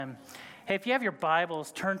Hey, if you have your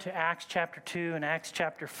Bibles, turn to Acts chapter 2 and Acts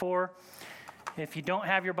chapter 4. If you don't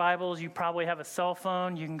have your Bibles, you probably have a cell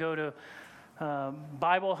phone. You can go to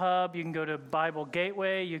Bible Hub, you can go to Bible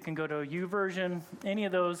Gateway, you can go to YouVersion. Any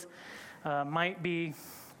of those might be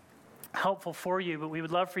helpful for you, but we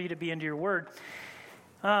would love for you to be into your Word.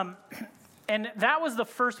 And that was the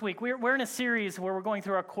first week. We're in a series where we're going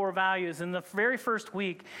through our core values. And the very first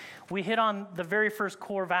week, we hit on the very first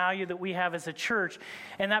core value that we have as a church.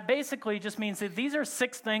 And that basically just means that these are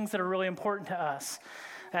 6 things that are really important to us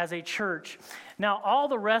as a church. Now, all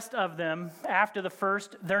the rest of them, after the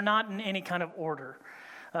first, they're not in any kind of order.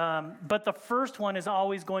 But the first one is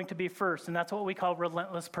always going to be first, and that's what we call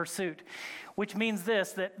relentless pursuit, which means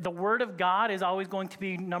this, that the Word of God is always going to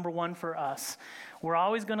be number one for us. We're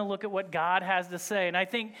always going to look at what God has to say, and I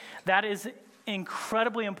think that is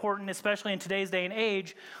incredibly important, especially in today's day and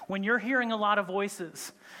age, when you're hearing a lot of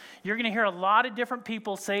voices. You're going to hear a lot of different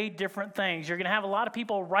people say different things. You're going to have a lot of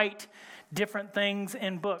people write different things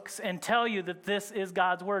in books and tell you that this is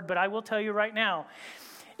God's Word, but I will tell you right now,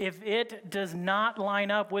 if it does not line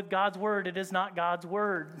up with God's Word, it is not God's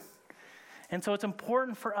Word. And so it's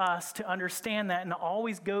important for us to understand that and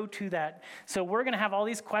always go to that. So we're going to have all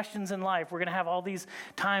these questions in life. We're going to have all these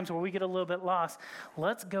times where we get a little bit lost.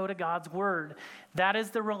 Let's go to God's Word. That is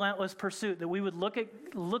the relentless pursuit, that we would look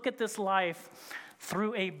at this life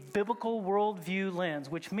through a biblical worldview lens,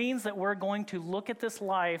 which means that we're going to look at this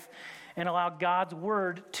life and allow God's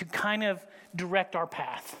Word to kind of direct our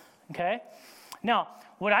path, okay? Now,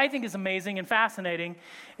 what I think is amazing and fascinating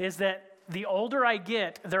is that the older I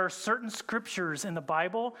get, there are certain scriptures in the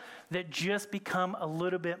Bible that just become a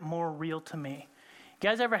little bit more real to me. You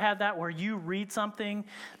guys ever had that where you read something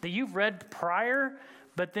that you've read prior,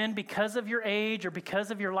 but then because of your age or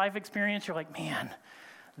because of your life experience, you're like, man,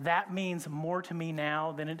 that means more to me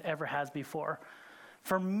now than it ever has before.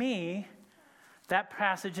 For me, that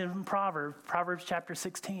passage in Proverbs chapter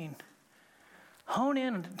 16. Hone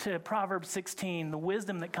in to Proverbs 16, the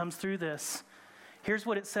wisdom that comes through this. Here's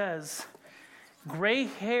what it says. Gray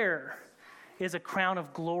hair is a crown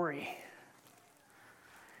of glory.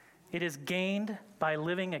 It is gained by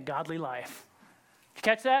living a godly life. Did you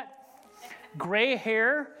catch that? Gray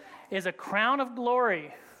hair is a crown of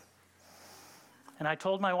glory. And I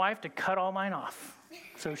told my wife to cut all mine off.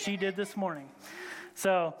 So she did this morning.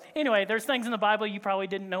 So anyway, there's things in the Bible you probably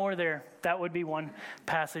didn't know were there. That would be one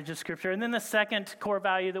passage of Scripture. And then the second core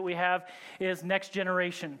value that we have is next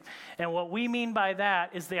generation. And what we mean by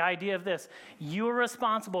that is the idea of this. You are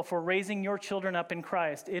responsible for raising your children up in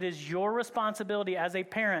Christ. It is your responsibility as a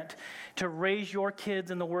parent to raise your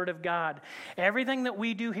kids in the Word of God. Everything that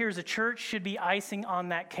we do here as a church should be icing on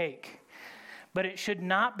that cake. But it should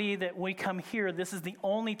not be that we come here, this is the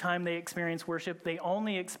only time they experience worship, they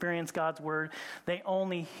only experience God's Word, they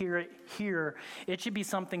only hear it here. It should be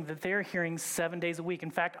something that they're hearing 7 days a week. In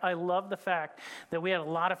fact, I love the fact that we had a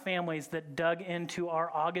lot of families that dug into our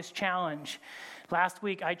August challenge. Last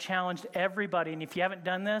week, I challenged everybody, and if you haven't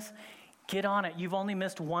done this, get on it. You've only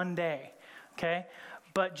missed one day, okay?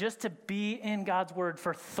 But just to be in God's Word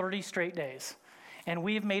for 30 straight days. And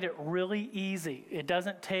we've made it really easy. It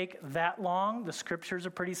doesn't take that long. The scriptures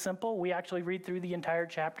are pretty simple. We actually read through the entire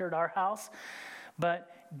chapter at our house.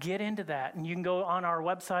 But get into that. And you can go on our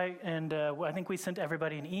website, and I think we sent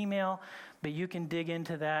everybody an email. But you can dig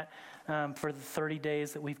into that for the 30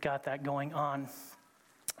 days that we've got that going on.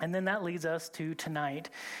 And then that leads us to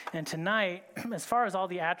tonight. And tonight, as far as all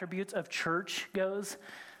the attributes of church goes,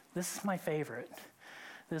 this is my favorite.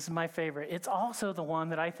 This is my favorite. It's also the one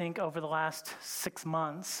that I think over the last 6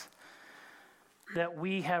 months that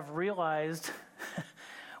we have realized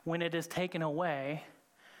when it is taken away,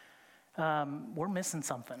 we're missing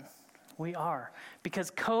something. We are. Because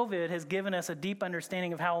COVID has given us a deep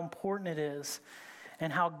understanding of how important it is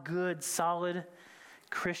and how good, solid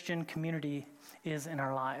Christian community is in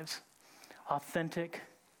our lives. Authentic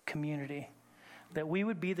community. That we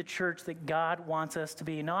would be the church that God wants us to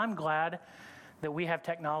be. Now, I'm glad that we have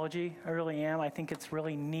technology. I really am. I think it's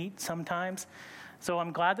really neat sometimes. So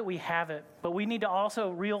I'm glad that we have it. But we need to also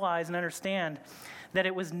realize and understand that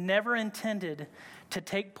it was never intended to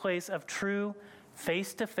take place of true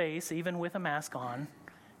face-to-face, even with a mask on,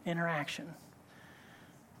 interaction.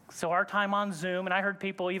 So our time on Zoom, and I heard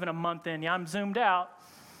people even a month in, I'm zoomed out.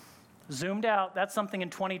 Zoomed out, that's something in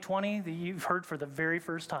 2020 that you've heard for the very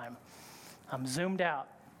first time. I'm zoomed out.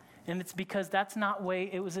 And it's because that's not the way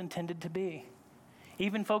it was intended to be.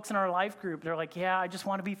 Even folks in our life group, they're like, yeah, I just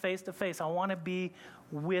want to be face-to-face. I want to be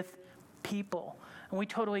with people. And we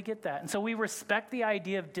totally get that. And so we respect the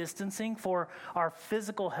idea of distancing for our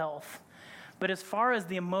physical health. But as far as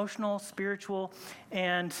the emotional, spiritual,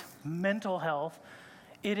 and mental health,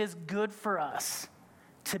 it is good for us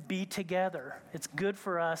to be together. It's good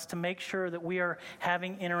for us to make sure that we are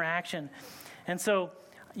having interaction. And so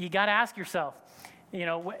you got to ask yourself,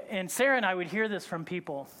 and Sarah and I would hear this from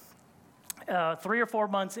people. 3 or 4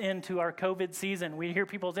 months into our COVID season, we'd hear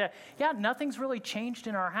people say, yeah, nothing's really changed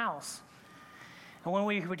in our house. And when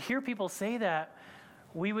we would hear people say that,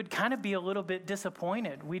 we would kind of be a little bit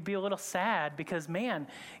disappointed. We'd be a little sad because, man,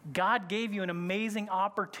 God gave you an amazing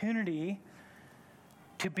opportunity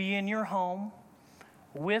to be in your home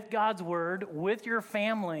with God's word, with your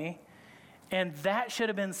family, and that should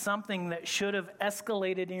have been something that should have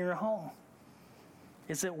escalated in your home,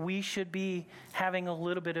 is that we should be having a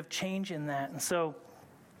little bit of change in that. And so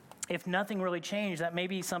if nothing really changed, that may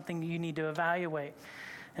be something you need to evaluate.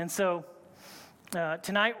 And so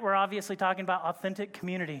tonight we're obviously talking about authentic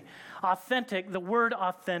community. Authentic, the word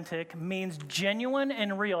authentic means genuine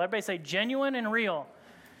and real. Everybody say genuine and real.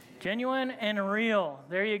 Genuine and real.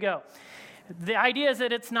 There you go. The idea is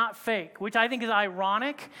that it's not fake, which I think is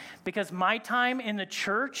ironic because my time in the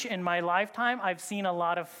church, in my lifetime, I've seen a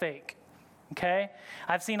lot of fake. Okay?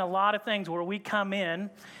 I've seen a lot of things where we come in.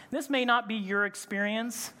 This may not be your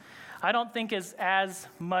experience. I don't think as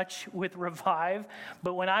much with Revive,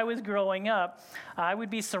 but when I was growing up, I would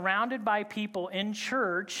be surrounded by people in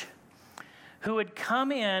church who would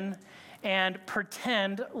come in and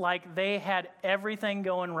pretend like they had everything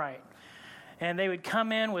going right. And they would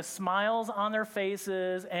come in with smiles on their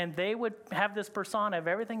faces, and they would have this persona of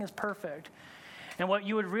everything is perfect. And what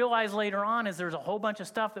you would realize later on is there's a whole bunch of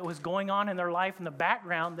stuff that was going on in their life in the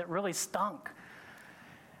background that really stunk.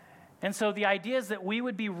 And so the idea is that we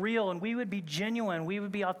would be real and we would be genuine. We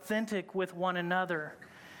would be authentic with one another.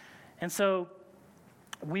 And so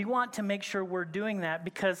we want to make sure we're doing that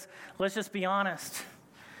because, let's just be honest,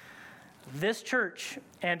 this church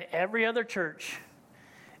and every other church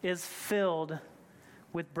is filled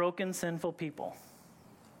with broken, sinful people.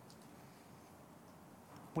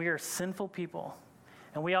 We are sinful people.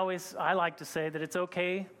 And I like to say that it's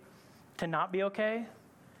okay to not be okay,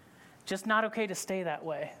 just not okay to stay that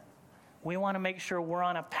way. We want to make sure we're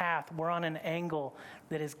on a path, we're on an angle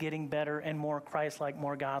that is getting better and more Christ-like,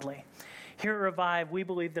 more godly. Here at Revive, we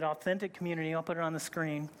believe that authentic community, I'll put it on the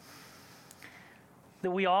screen,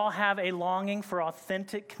 that we all have a longing for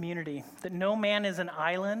authentic community, that no man is an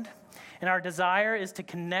island, and our desire is to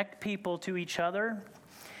connect people to each other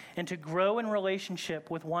and to grow in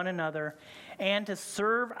relationship with one another and to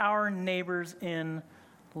serve our neighbors in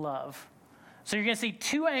love. So you're going to see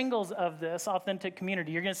two angles of this authentic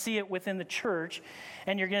community. You're going to see it within the church,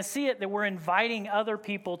 and you're going to see it that we're inviting other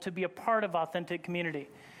people to be a part of authentic community,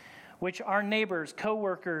 which are neighbors,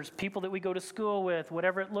 coworkers, people that we go to school with,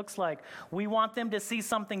 whatever it looks like. We want them to see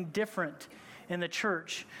something different in the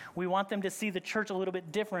church. We want them to see the church a little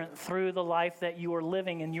bit different through the life that you are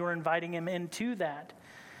living, and you're inviting them into that.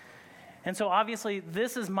 And so obviously,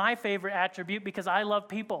 this is my favorite attribute because I love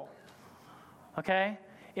people, okay?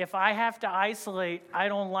 If I have to isolate, I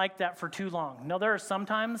don't like that for too long. Now, there are some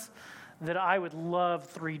times that I would love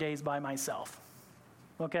 3 days by myself,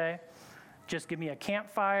 okay? Just give me a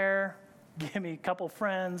campfire, give me a couple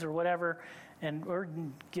friends or whatever, or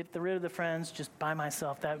get rid of the friends just by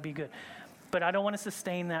myself. That would be good. But I don't want to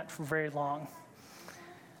sustain that for very long.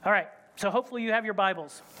 All right, so hopefully you have your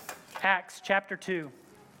Bibles. Acts chapter 2,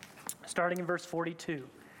 starting in verse 42.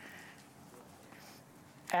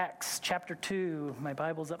 Acts chapter 2, my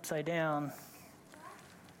Bible's upside down.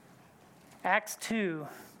 Acts 2,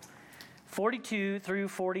 42 through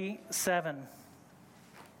 47.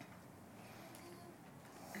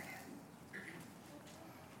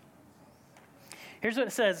 Here's what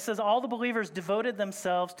it says. It says, all the believers devoted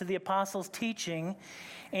themselves to the apostles' teaching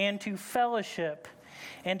and to fellowship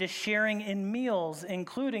and to sharing in meals,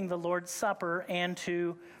 including the Lord's Supper, and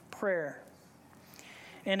to prayer.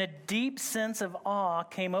 And a deep sense of awe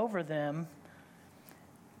came over them,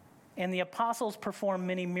 and the apostles performed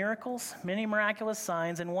many miracles, many miraculous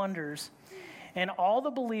signs and wonders. And all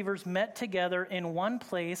the believers met together in one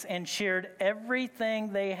place and shared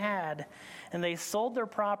everything they had. And they sold their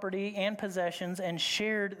property and possessions and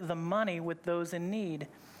shared the money with those in need.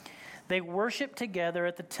 They worshiped together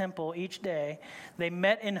at the temple each day. They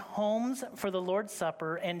met in homes for the Lord's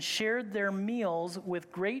Supper and shared their meals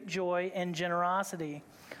with great joy and generosity,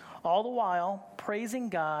 all the while praising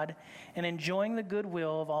God and enjoying the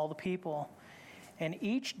goodwill of all the people. And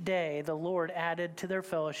each day the Lord added to their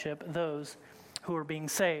fellowship those who were being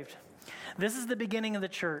saved. This is the beginning of the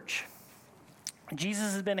church.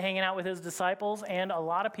 Jesus has been hanging out with his disciples and a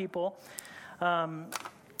lot of people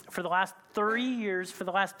for the last 3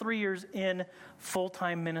 years in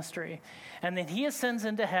full-time ministry. And then he ascends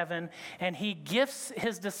into heaven, and he gifts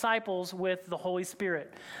his disciples with the Holy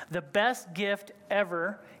Spirit. The best gift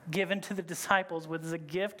ever given to the disciples was the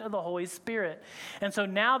gift of the Holy Spirit. And so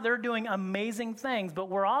now they're doing amazing things, but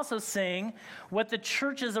we're also seeing what the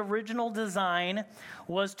church's original design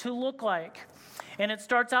was to look like. And it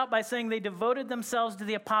starts out by saying they devoted themselves to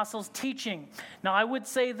the apostles' teaching. Now, I would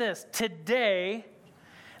say this. Today,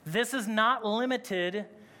 this is not limited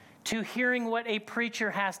to hearing what a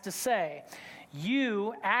preacher has to say.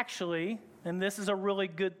 You actually, and this is a really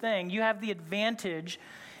good thing, you have the advantage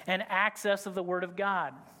and access of the Word of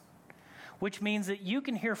God, which means that you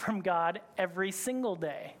can hear from God every single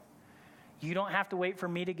day. You don't have to wait for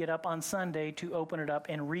me to get up on Sunday to open it up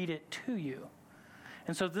and read it to you.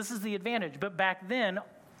 And so this is the advantage. But back then,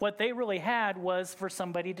 what they really had was for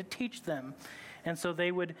somebody to teach them. And so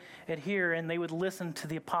they would adhere and they would listen to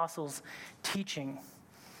the apostles' teaching.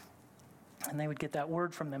 And they would get that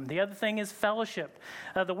word from them. The other thing is fellowship.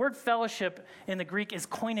 The word fellowship in the Greek is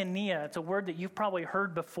koinonia. It's a word that you've probably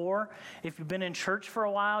heard before. If you've been in church for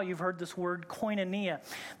a while, you've heard this word koinonia.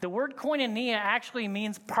 The word koinonia actually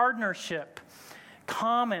means partnership.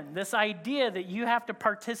 Common, this idea that you have to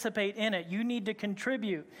participate in it. You need to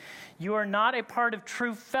contribute. You are not a part of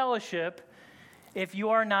true fellowship if you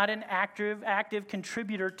are not an active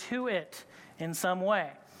contributor to it in some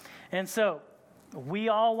way. And so, we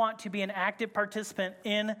all want to be an active participant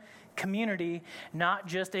in community, not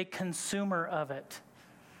just a consumer of it.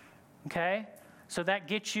 Okay? So that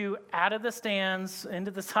gets you out of the stands,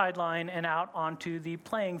 into the sideline, and out onto the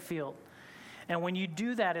playing field. And when you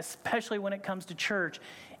do that, especially when it comes to church,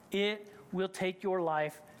 it will take your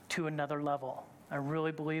life to another level. I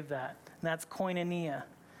really believe that. And that's koinonia.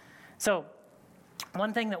 So,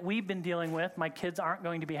 one thing that we've been dealing with, my kids aren't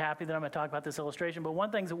going to be happy that I'm going to talk about this illustration, but one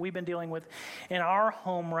thing that we've been dealing with in our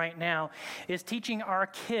home right now is teaching our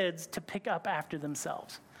kids to pick up after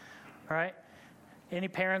themselves. All right? Any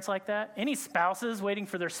parents like that? Any spouses waiting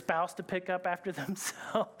for their spouse to pick up after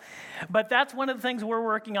themselves? But that's one of the things we're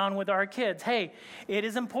working on with our kids. Hey, it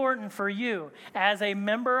is important for you as a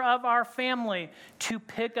member of our family to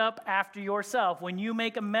pick up after yourself. When you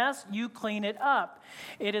make a mess, you clean it up.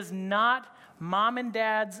 It is not mom and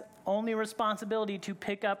dad's only responsibility to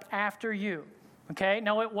pick up after you. Okay?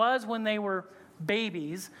 Now, it was when they were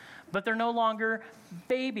babies, but they're no longer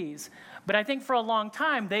babies. But I think for a long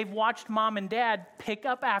time, they've watched mom and dad pick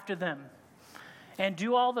up after them and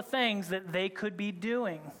do all the things that they could be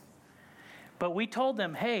doing. But we told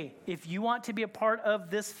them, hey, if you want to be a part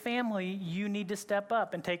of this family, you need to step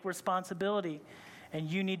up and take responsibility, and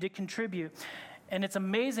you need to contribute. And it's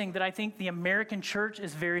amazing that I think the American church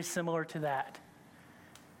is very similar to that,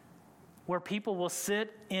 where people will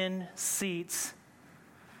sit in seats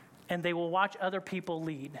and they will watch other people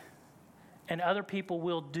lead, and other people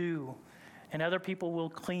will do, and other people will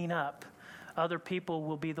clean up. Other people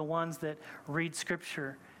will be the ones that read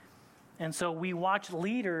Scripture. And so we watch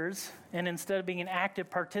leaders, and instead of being an active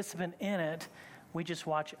participant in it, we just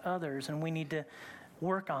watch others, and we need to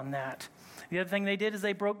work on that. The other thing they did is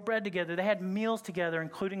they broke bread together. They had meals together,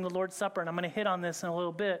 including the Lord's Supper, and I'm going to hit on this in a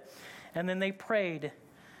little bit. And then they prayed.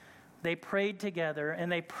 They prayed together,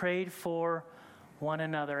 and they prayed for one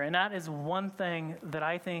another. And that is one thing that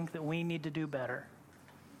I think that we need to do better.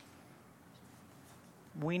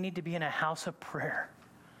 We need to be in a house of prayer.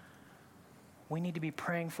 We need to be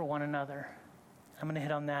praying for one another. I'm going to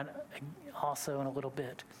hit on that also in a little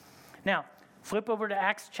bit. Now, flip over to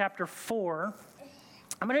Acts chapter 4.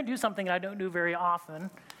 I'm going to do something I don't do very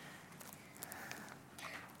often.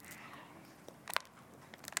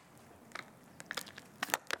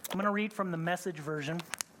 I'm going to read from the Message version.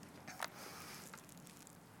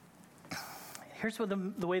 Here's what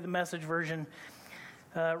the way the Message version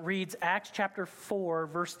reads, Acts chapter 4,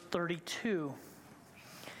 verse 32.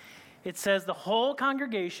 It says, the whole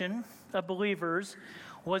congregation of believers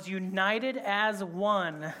was united as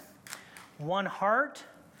one heart,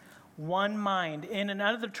 one mind. In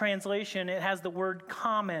another translation, it has the word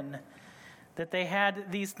common, that they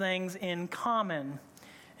had these things in common,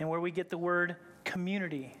 and where we get the word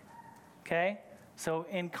community. Okay? So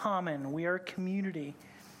in common, we are a community.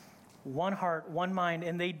 One heart, one mind,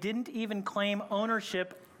 and they didn't even claim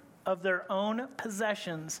ownership of their own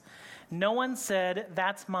possessions. No one said,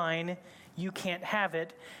 that's mine, you can't have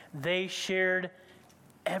it. They shared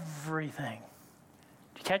everything.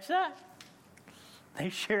 Did you catch that? They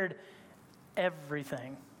shared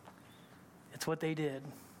everything. It's what they did.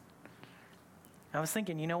 I was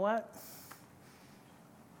thinking, you know what?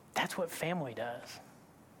 That's what family does.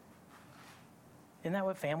 Isn't that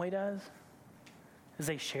what family does? as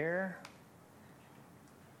they share.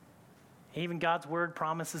 Even God's word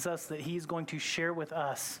promises us that he's going to share with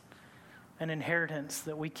us an inheritance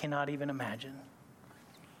that we cannot even imagine.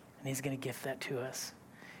 And he's going to gift that to us.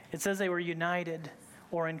 It says they were united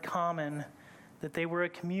or in common, that they were a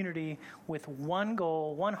community with one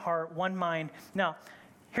goal, one heart, one mind. Now,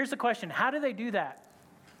 here's the question. How do they do that?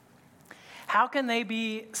 How can they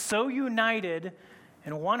be so united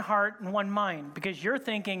in one heart and one mind? Because you're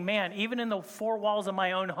thinking, man, even in the four walls of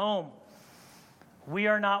my own home, we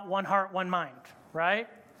are not one heart, one mind, right?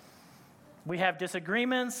 We have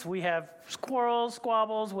disagreements, we have quarrels,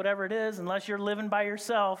 squabbles, whatever it is. Unless you're living by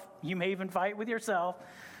yourself, you may even fight with yourself.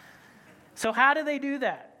 So how do they do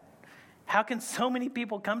that? How can so many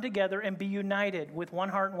people come together and be united with one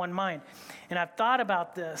heart and one mind? And I've thought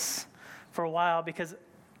about this for a while because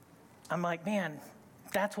I'm like, man,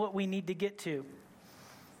 that's what we need to get to.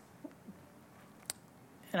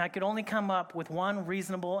 And I could only come up with one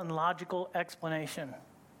reasonable and logical explanation.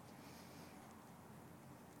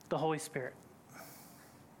 The Holy Spirit.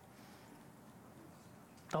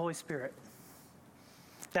 The Holy Spirit.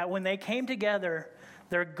 That when they came together,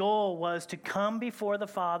 their goal was to come before the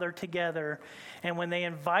Father together. And when they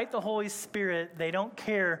invite the Holy Spirit, they don't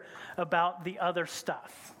care about the other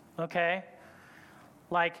stuff. Okay?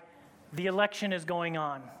 Like, the election is going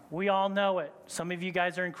on. We all know it. Some of you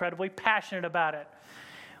guys are incredibly passionate about it.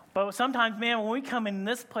 But sometimes, man, when we come in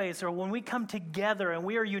this place or when we come together and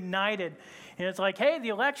we are united, and it's like, hey, the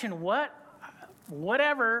election,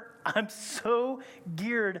 whatever, I'm so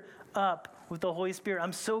geared up with the Holy Spirit.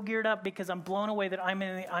 I'm so geared up because I'm blown away that I'm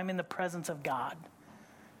in the presence of God.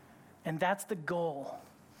 And that's the goal.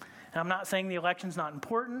 And I'm not saying the election's not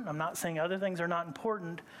important. I'm not saying other things are not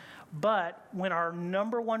important. But when our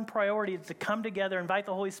number one priority is to come together, invite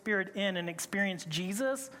the Holy Spirit in and experience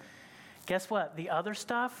Jesus, guess what? The other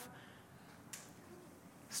stuff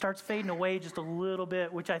starts fading away just a little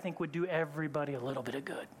bit, which I think would do everybody a little bit of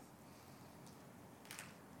good.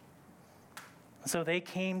 So they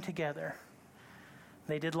came together.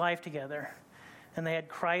 They did life together. And they had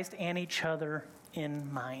Christ and each other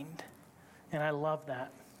in mind. And I love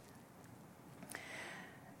that.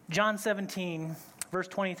 John 17, verse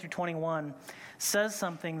 20 through 21, says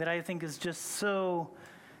something that I think is just so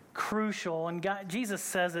crucial. And Jesus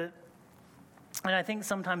says it, and I think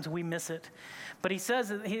sometimes we miss it. But he says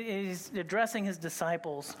that he's addressing his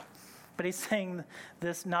disciples. But he's saying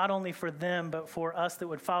this not only for them, but for us that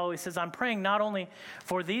would follow. He says, I'm praying not only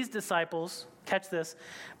for these disciples, catch this,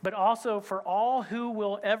 but also for all who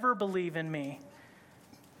will ever believe in me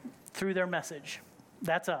through their message.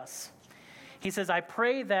 That's us. He says, I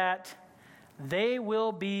pray that they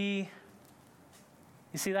will be,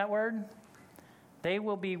 you see that word? They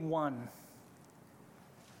will be one.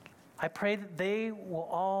 I pray that they will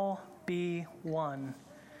all be one,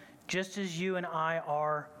 just as you and I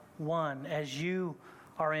are one, as you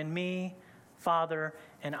are in me, Father,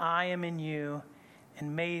 and I am in you,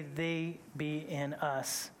 and may they be in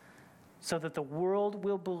us, so that the world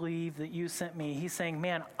will believe that you sent me. He's saying,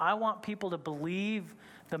 man, I want people to believe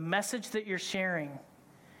the message that you're sharing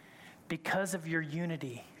because of your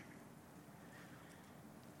unity.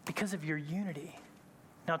 Because of your unity.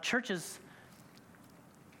 Now, churches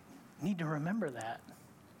need to remember that.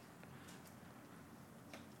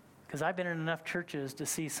 Because I've been in enough churches to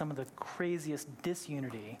see some of the craziest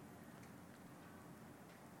disunity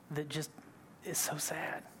that just is so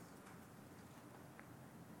sad.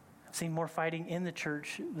 I've seen more fighting in the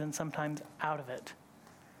church than sometimes out of it.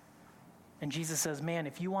 And Jesus says, man,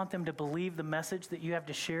 if you want them to believe the message that you have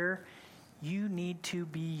to share, you need to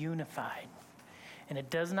be unified. And it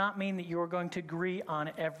does not mean that you're going to agree on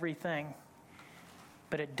everything.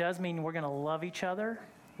 But it does mean we're going to love each other,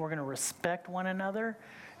 we're going to respect one another,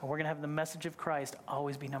 and we're going to have the message of Christ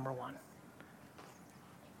always be number one.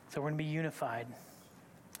 So we're going to be unified.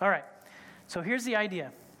 All right, so here's the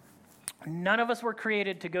idea. None of us were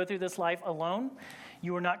created to go through this life alone.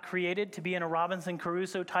 You were not created to be in a Robinson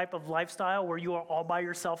Crusoe type of lifestyle where you are all by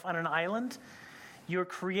yourself on an island. You're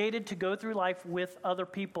created to go through life with other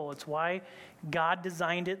people. It's why God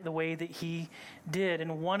designed it the way that he did.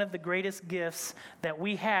 And one of the greatest gifts that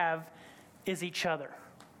we have is each other.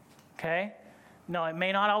 Okay? Now, it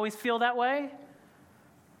may not always feel that way,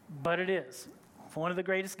 but it is. One of the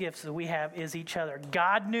greatest gifts that we have is each other.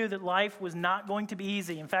 God knew that life was not going to be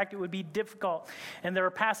easy. In fact, it would be difficult. And there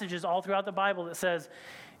are passages all throughout the Bible that says,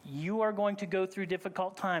 you are going to go through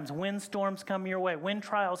difficult times. When storms come your way, when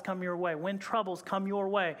trials come your way, when troubles come your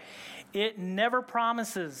way. It never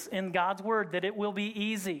promises in God's word that it will be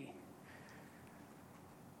easy.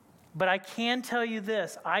 But I can tell you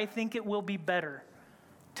this, I think it will be better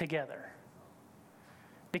together.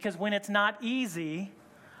 Because when it's not easy,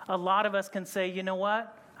 a lot of us can say, you know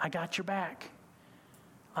what? I got your back.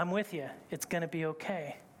 I'm with you. It's going to be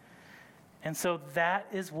okay. And so that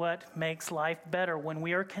is what makes life better, when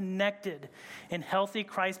we are connected in healthy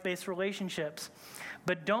Christ-based relationships.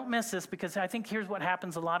 But don't miss this, because I think here's what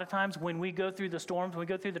happens a lot of times when we go through the storms, when we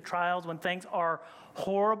go through the trials, when things are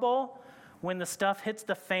horrible, when the stuff hits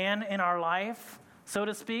the fan in our life, so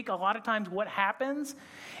to speak. A lot of times what happens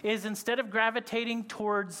is, instead of gravitating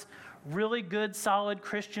towards really good, solid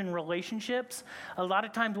Christian relationships, a lot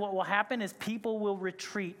of times what will happen is people will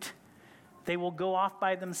retreat. They will go off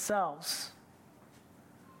by themselves.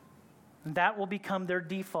 That will become their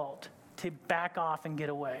default, to back off and get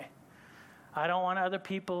away. I don't want other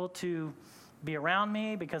people to be around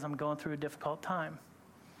me because I'm going through a difficult time.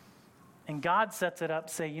 And God sets it up,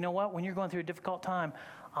 say, you know what, when you're going through a difficult time,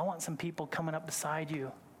 I want some people coming up beside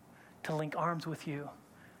you to link arms with you,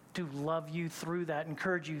 to love you through that,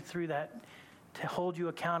 encourage you through that, to hold you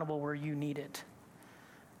accountable where you need it,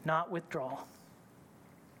 not withdrawal.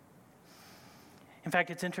 In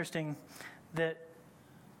fact, it's interesting that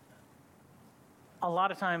a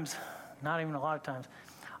lot of times, not even a lot of times,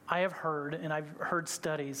 I have heard, and I've heard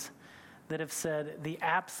studies that have said the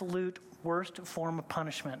absolute worst form of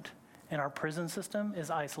punishment in our prison system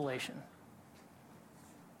is isolation.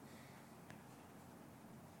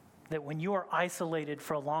 That when you are isolated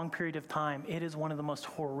for a long period of time, it is one of the most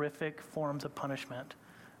horrific forms of punishment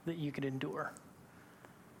that you could endure.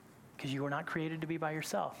 Because you were not created to be by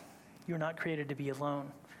yourself. You're not created to be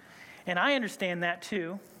alone. And I understand that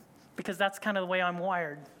too, because that's kind of the way I'm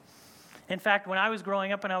wired. In fact, when I was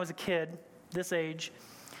growing up and I was a kid, this age,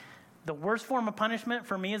 the worst form of punishment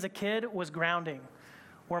for me as a kid was grounding,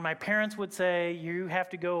 where my parents would say, you have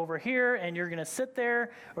to go over here and you're going to sit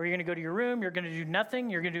there, or you're going to go to your room, you're going to do nothing,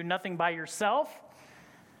 you're going to do nothing by yourself.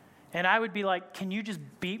 And I would be like, can you just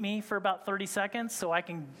beat me for about 30 seconds so I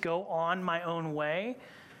can go on my own way?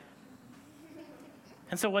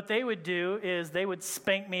 And so what they would do is they would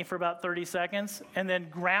spank me for about 30 seconds and then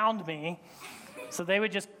ground me. So they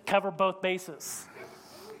would just cover both bases.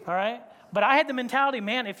 All right? But I had the mentality,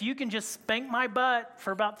 man, if you can just spank my butt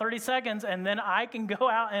for about 30 seconds and then I can go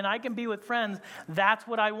out and I can be with friends, that's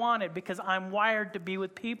what I wanted, because I'm wired to be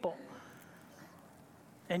with people.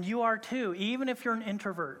 And you are too. Even if you're an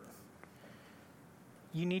introvert,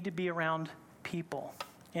 you need to be around people.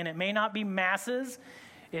 And it may not be masses.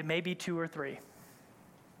 It may be 2 or 3.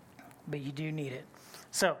 But you do need it.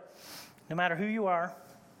 So, no matter who you are,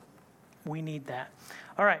 we need that.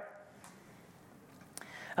 All right.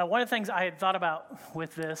 One of the things I had thought about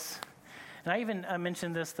with this, and I even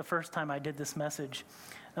mentioned this the first time I did this message,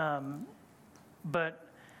 but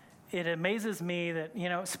it amazes me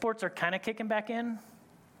that, sports are kind of kicking back in.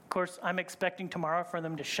 Of course, I'm expecting tomorrow for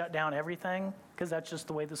them to shut down everything, because that's just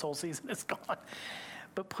the way this whole season is gone.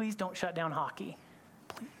 But please don't shut down hockey.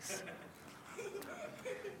 Please.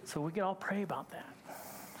 So we could all pray about that.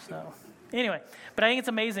 So anyway, but I think it's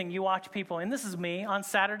amazing. You watch people, and this is me. On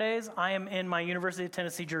Saturdays, I am in my University of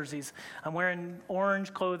Tennessee jerseys. I'm wearing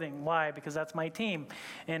orange clothing. Why? Because that's my team.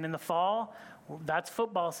 And in the fall, that's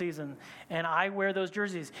football season, and I wear those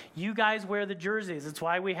jerseys. You guys wear the jerseys. It's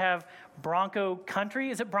why we have Bronco Country.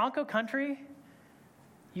 Is it Bronco Country?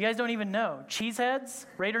 You guys don't even know. Cheeseheads,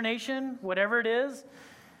 Raider Nation, whatever it is.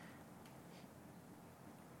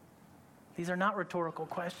 These are not rhetorical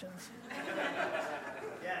questions.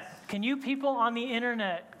 Yes. Can you people on the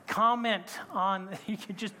internet comment on, you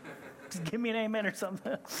can just give me an amen or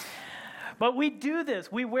something. But we do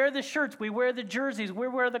this. We wear the shirts. We wear the jerseys. We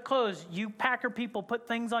wear the clothes. You Packer people put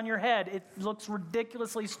things on your head. It looks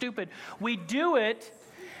ridiculously stupid. We do it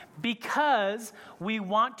because we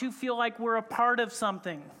want to feel like we're a part of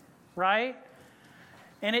something, right?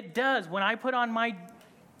 And it does. When I put on my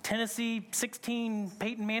Tennessee 16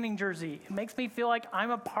 Peyton Manning jersey, it makes me feel like I'm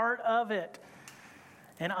a part of it.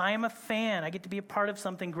 And I am a fan. I get to be a part of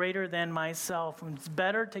something greater than myself. And it's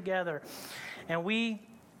better together. And we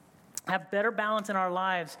have better balance in our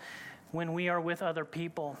lives when we are with other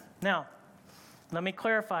people. Now, let me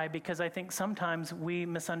clarify, because I think sometimes we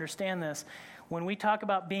misunderstand this. When we talk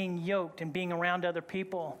about being yoked and being around other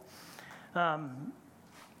people,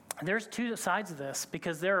 there's 2 sides of this,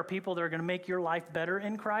 because there are people that are going to make your life better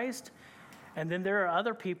in Christ, and then there are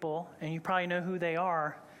other people, and you probably know who they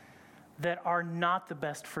are, that are not the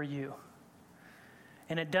best for you.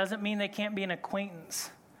 And it doesn't mean they can't be an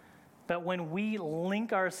acquaintance, but when we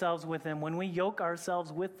link ourselves with them, when we yoke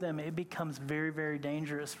ourselves with them, it becomes very, very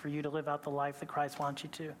dangerous for you to live out the life that Christ wants you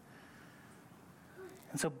to.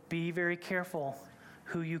 And so be very careful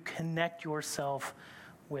who you connect yourself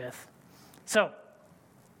with. So,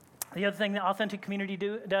 The other thing that authentic community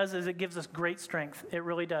does is it gives us great strength. It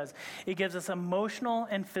really does. It gives us emotional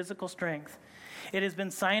and physical strength. It has been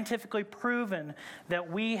scientifically proven that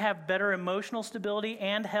we have better emotional stability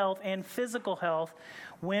and health and physical health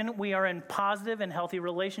when we are in positive and healthy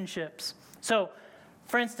relationships. So,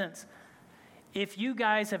 for instance, if you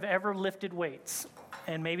guys have ever lifted weights,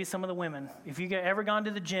 and maybe some of the women, if you've ever gone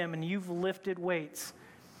to the gym and you've lifted weights,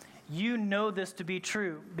 you know this to be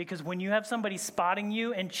true, because when you have somebody spotting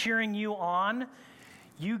you and cheering you on,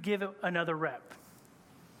 you give it another rep.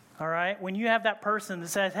 All right? When you have that person that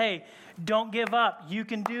says, hey, don't give up. You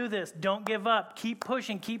can do this. Don't give up. Keep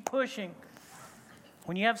pushing. Keep pushing.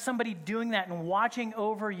 When you have somebody doing that and watching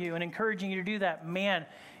over you and encouraging you to do that, man,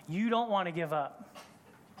 you don't want to give up.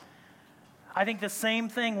 I think the same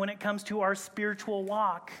thing when it comes to our spiritual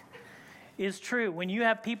walk is true. When you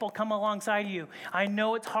have people come alongside you, I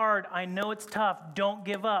know it's hard. I know it's tough. Don't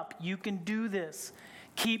give up. You can do this.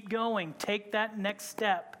 Keep going. Take that next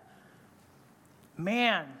step.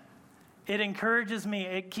 Man, it encourages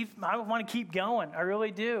me. I want to keep going. I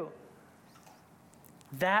really do.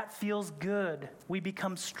 That feels good. We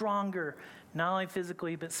become stronger, not only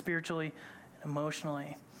physically, but spiritually and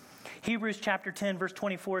emotionally. Hebrews chapter 10, verse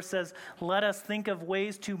 24 says, let us think of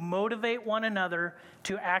ways to motivate one another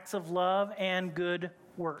to acts of love and good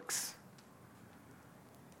works.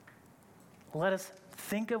 Let us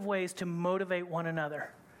think of ways to motivate one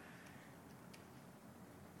another.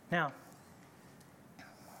 Now,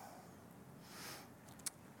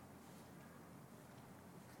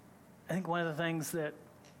 I think one of the things that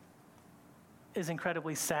is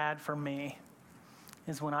incredibly sad for me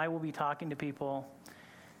is when I will be talking to people,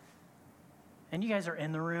 and you guys are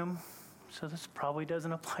in the room, so this probably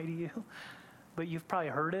doesn't apply to you, but you've probably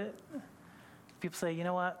heard it. People say, you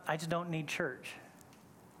know what, I just don't need church.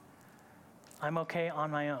 I'm okay on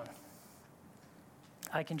my own.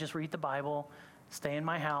 I can just read the Bible, stay in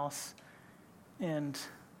my house, and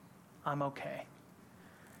I'm okay.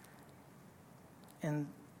 And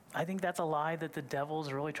I think that's a lie that the devil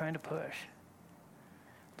is really trying to push.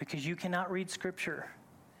 Because you cannot read Scripture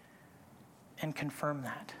and confirm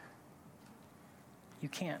that. You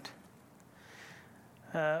can't.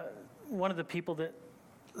 One of the people that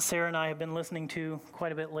Sarah and I have been listening to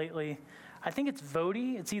quite a bit lately, I think it's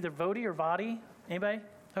Vodi. It's either Vodi or Vadi. Anybody?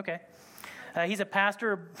 Okay. He's a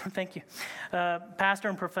pastor, thank you, pastor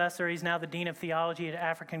and professor. He's now the Dean of Theology at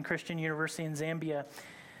African Christian University in Zambia.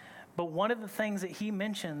 But one of the things that he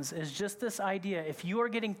mentions is just this idea, if you are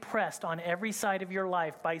getting pressed on every side of your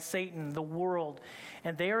life by Satan, the world,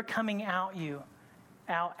 and they are coming out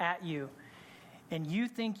at you, and you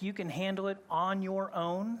think you can handle it on your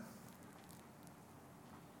own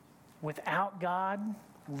without God,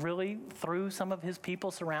 really through some of his people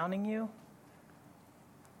surrounding you,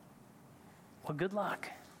 well, good luck.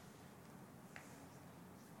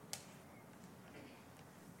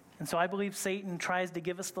 And so I believe Satan tries to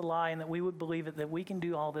give us the lie and that we would believe it, that we can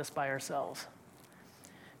do all this by ourselves.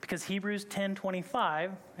 Because Hebrews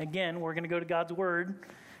 10:25, again, we're going to go to God's word,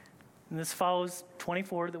 and this follows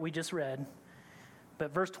 24 that we just read.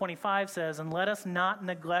 But verse 25 says, and let us not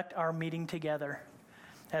neglect our meeting together,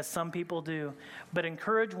 as some people do, but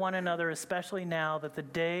encourage one another, especially now that the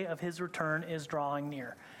day of his return is drawing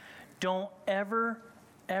near. Don't ever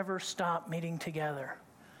stop meeting together.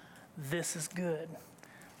 This is good.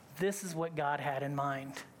 This is what God had in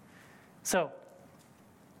mind. So,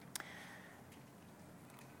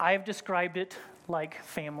 I have described it like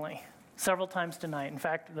family several times tonight. In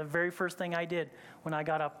fact, the very first thing I did when I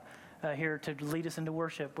got up here to lead us into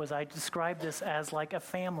worship was I described this as like a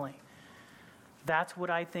family. That's what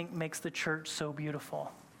I think makes the church so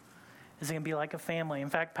beautiful. Is it going to be like a family? In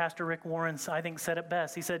fact, Pastor Rick Warren, I think, said it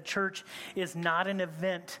best. He said, church is not an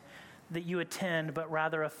event that you attend, but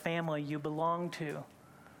rather a family you belong to.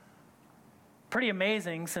 Pretty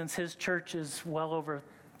amazing, since his church is well over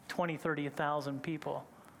 30,000 people,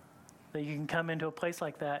 that you can come into a place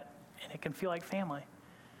like that and it can feel like family.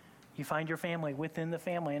 You find your family within the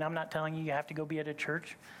family. And I'm not telling you have to go be at a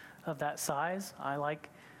church of that size. I like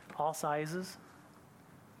all sizes.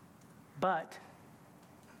 But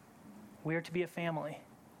we are to be a family.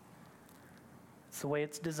 It's the way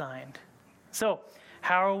it's designed. So,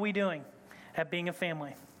 how are we doing at being a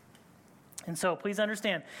family? And so, please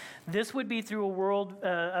understand, this would be through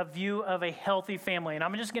a view of a healthy family. And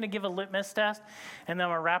I'm just going to give a litmus test, and then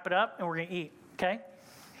I'm going to wrap it up, and we're going to eat, okay?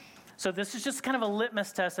 So this is just kind of a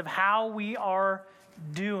litmus test of how we are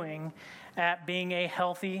doing at being a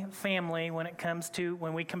healthy family when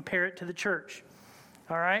we compare it to the church,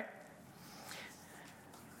 all right?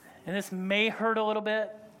 And this may hurt a little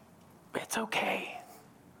bit, but it's okay.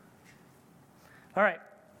 All right.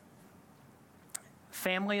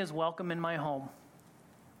 Family is welcome in my home,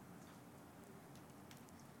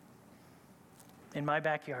 in my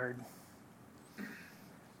backyard.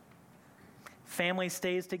 Family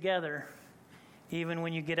stays together even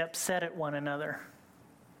when you get upset at one another.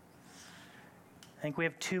 I think we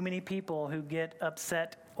have too many people who get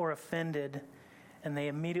upset or offended and they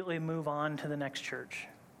immediately move on to the next church.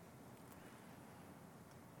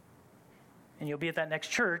 And you'll be at that next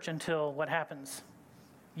church until what happens?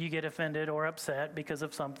 You get offended or upset because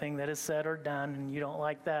of something that is said or done, and you don't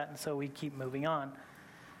like that, and so we keep moving on.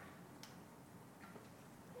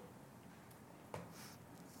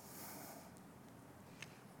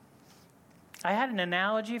 I had an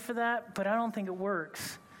analogy for that, but I don't think it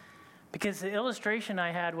works. Because the illustration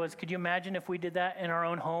I had was, could you imagine if we did that in our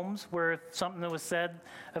own homes, where something that was said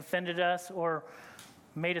offended us or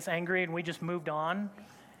made us angry and we just moved on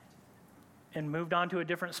and moved on to a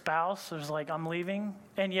different spouse? It was like, I'm leaving.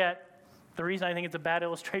 And yet, the reason I think it's a bad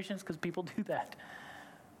illustration is because people do that.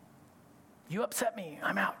 You upset me,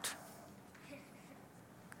 I'm out.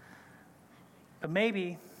 But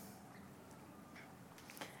maybe,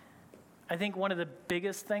 I think one of the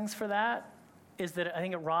biggest things for that is that I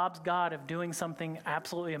think it robs God of doing something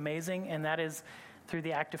absolutely amazing, and that is through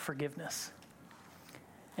the act of forgiveness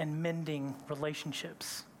and mending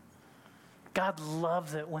relationships. God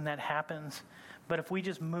loves it when that happens, but if we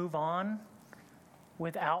just move on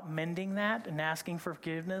without mending that and asking for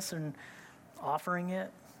forgiveness and offering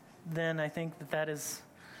it, then I think that is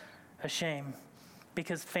a shame,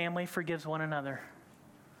 because family forgives one another.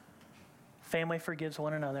 Family forgives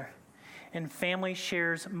one another. And family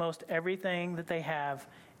shares most everything that they have.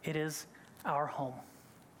 It is our home.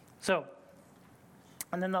 So,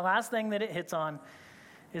 and then the last thing that it hits on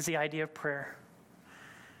is the idea of prayer.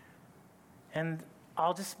 And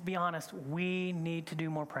I'll just be honest, we need to do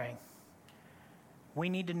more praying. We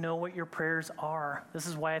need to know what your prayers are. This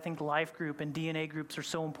is why I think life group and DNA groups are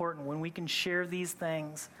so important. When we can share these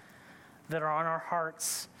things that are on our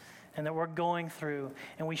hearts and that we're going through,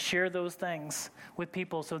 and we share those things with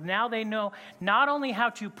people. So now they know not only how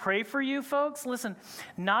to pray for you, folks, listen,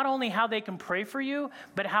 not only how they can pray for you,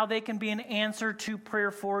 but how they can be an answer to prayer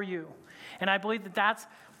for you. And I believe that that's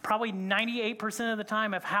probably 98% of the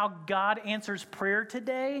time of how God answers prayer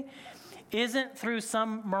today isn't through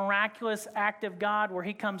some miraculous act of God where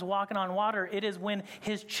he comes walking on water. It is when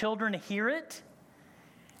his children hear it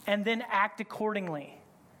and then act accordingly.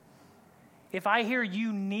 If I hear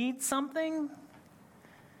you need something,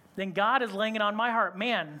 then God is laying it on my heart.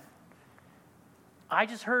 Man, I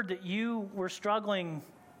just heard that you were struggling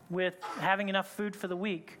with having enough food for the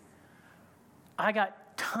week. I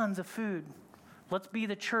got tons of food. Let's be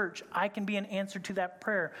the church. I can be an answer to that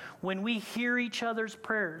prayer. When we hear each other's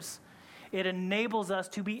prayers, it enables us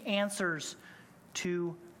to be answers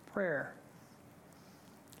to prayer.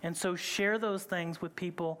 And so share those things with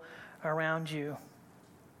people around you.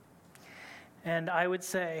 And I would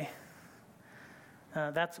say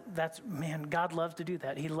that's man, God loves to do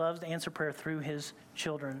that. He loves to answer prayer through his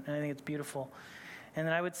children, and I think it's beautiful. And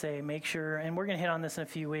then I would say make sure, and we're going to hit on this in a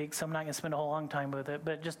few weeks, so I'm not going to spend a whole long time with it,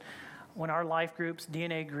 but just when our life groups,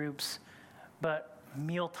 DNA groups, but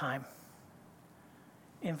mealtime,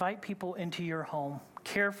 invite people into your home,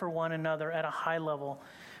 care for one another at a high level,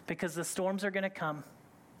 because the storms are going to come.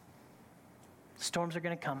 Storms are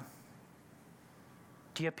going to come.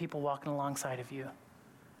 Do you have people walking alongside of you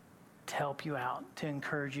to help you out, to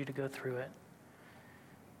encourage you to go through it?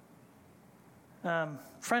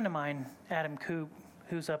 Friend of mine, Adam Coop,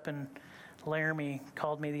 who's up in Laramie,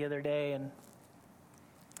 called me the other day, and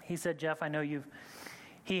he said, Jeff, I know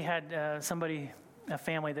he had a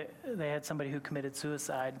family that they had somebody who committed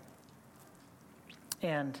suicide.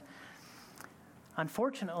 And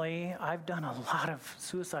unfortunately, I've done a lot of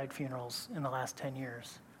suicide funerals in the last 10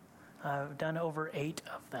 years. I've done over 8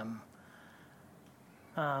 of them.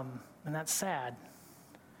 And that's sad.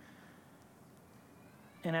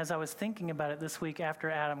 And as I was thinking about it this week after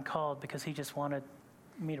Adam called, because he just wanted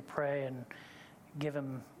me to pray and give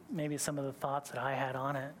him maybe some of the thoughts that I had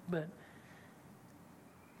on it, but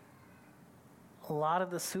a lot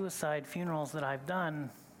of the suicide funerals that I've done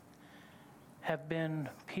have been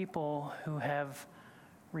people who have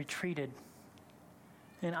retreated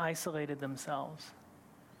and isolated themselves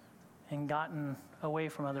and gotten away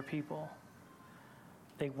from other people.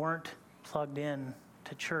 They weren't plugged in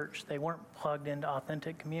to church. They weren't plugged into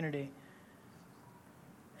authentic community.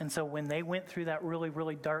 And so when they went through that really,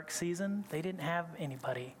 really dark season, they didn't have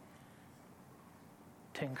anybody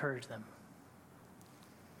to encourage them.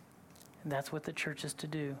 And that's what the church is to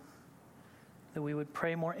do. That we would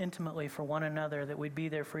pray more intimately for one another, that we'd be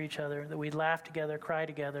there for each other, that we'd laugh together, cry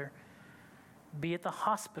together, Be at the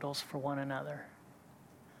hospitals for one another.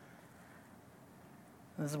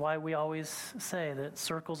 This is why we always say that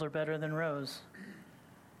circles are better than rows.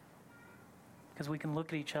 Because we can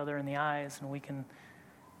look at each other in the eyes and we can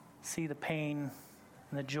see the pain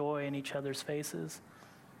and the joy in each other's faces.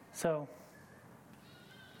 So,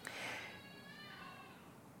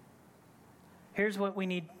 here's what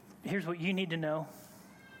you need to know.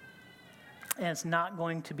 And it's not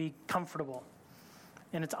going to be comfortable.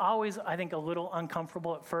 And it's always, I think, a little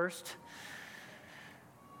uncomfortable at first.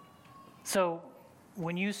 So,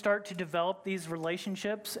 when you start to develop these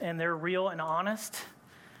relationships and they're real and honest,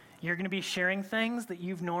 you're going to be sharing things that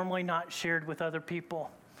you've normally not shared with other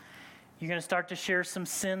people. You're going to start to share some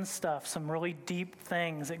sin stuff, some really deep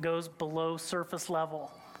things that goes below surface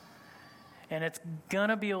level. And it's going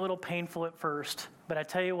to be a little painful at first. But I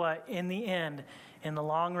tell you what, in the end, in the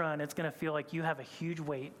long run, it's going to feel like you have a huge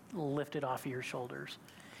weight lifted off of your shoulders.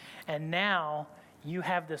 And now you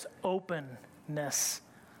have this openness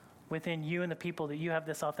within you and the people that you have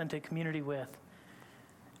this authentic community with.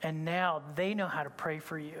 And now they know how to pray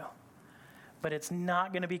for you. But it's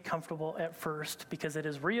not going to be comfortable at first because it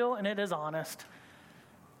is real and it is honest.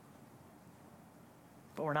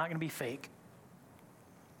 But we're not going to be fake.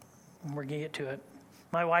 And we're going to get to it.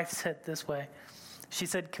 My wife said it this way. She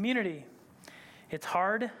said, community, it's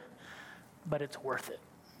hard, but it's worth it.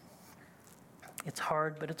 It's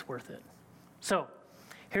hard, but it's worth it. So,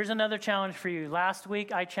 here's another challenge for you. Last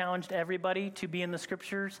week, I challenged everybody to be in the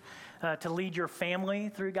scriptures, to lead your family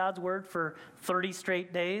through God's word for 30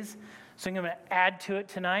 straight days. So I'm going to add to it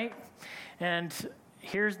tonight. And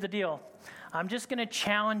here's the deal. I'm just going to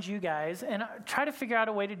challenge you guys and try to figure out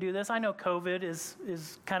a way to do this. I know COVID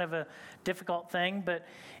is kind of a difficult thing, but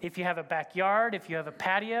if you have a backyard, if you have a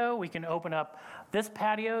patio, we can open up this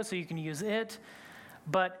patio so you can use it.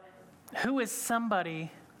 But who is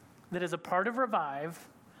somebody that is a part of Revive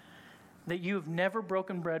that you have never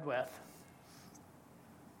broken bread with?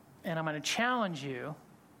 And I'm going to challenge you,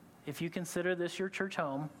 if you consider this your church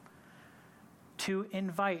home, to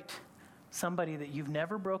invite somebody that you've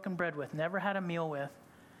never broken bread with, never had a meal with,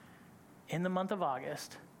 in the month of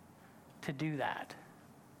August, to do that.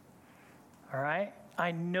 All right?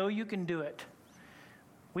 I know you can do it.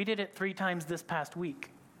 We did it 3 times this past week.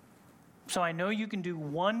 So I know you can do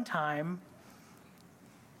 1 time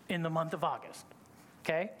in the month of August.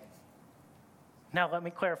 Okay? Now let me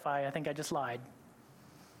clarify. I think I just lied.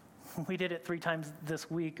 We did it 3 times this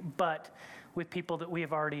week, but with people that we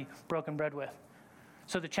have already broken bread with.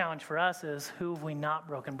 So the challenge for us is, who have we not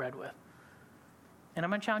broken bread with? And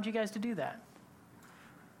I'm going to challenge you guys to do that.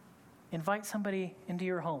 Invite somebody into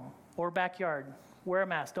your home or backyard. Wear a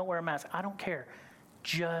mask, don't wear a mask. I don't care.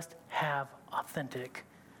 Just have authentic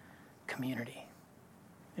community.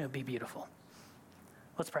 It would be beautiful.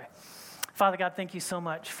 Let's pray. Father God, thank you so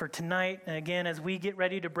much for tonight. And again, as we get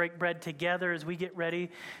ready to break bread together, as we get ready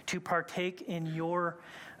to partake in your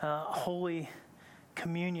holy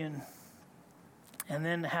communion, and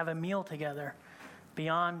then have a meal together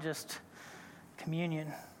beyond just communion,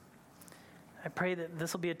 I pray that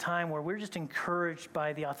this will be a time where we're just encouraged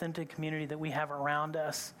by the authentic community that we have around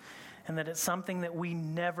us, and that it's something that we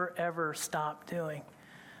never, ever stop doing,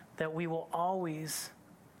 that we will always,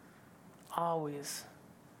 always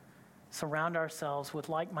surround ourselves with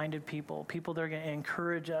like-minded people that are going to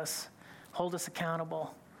encourage us, hold us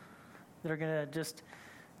accountable, that are going to just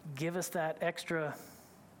give us that extra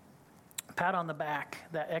pat on the back,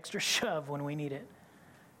 that extra shove when we need it.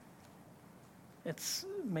 It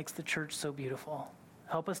makes the church so beautiful.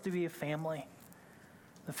 Help us to be a family,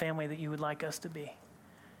 the family that you would like us to be.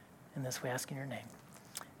 In this we ask in your name.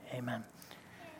 Amen.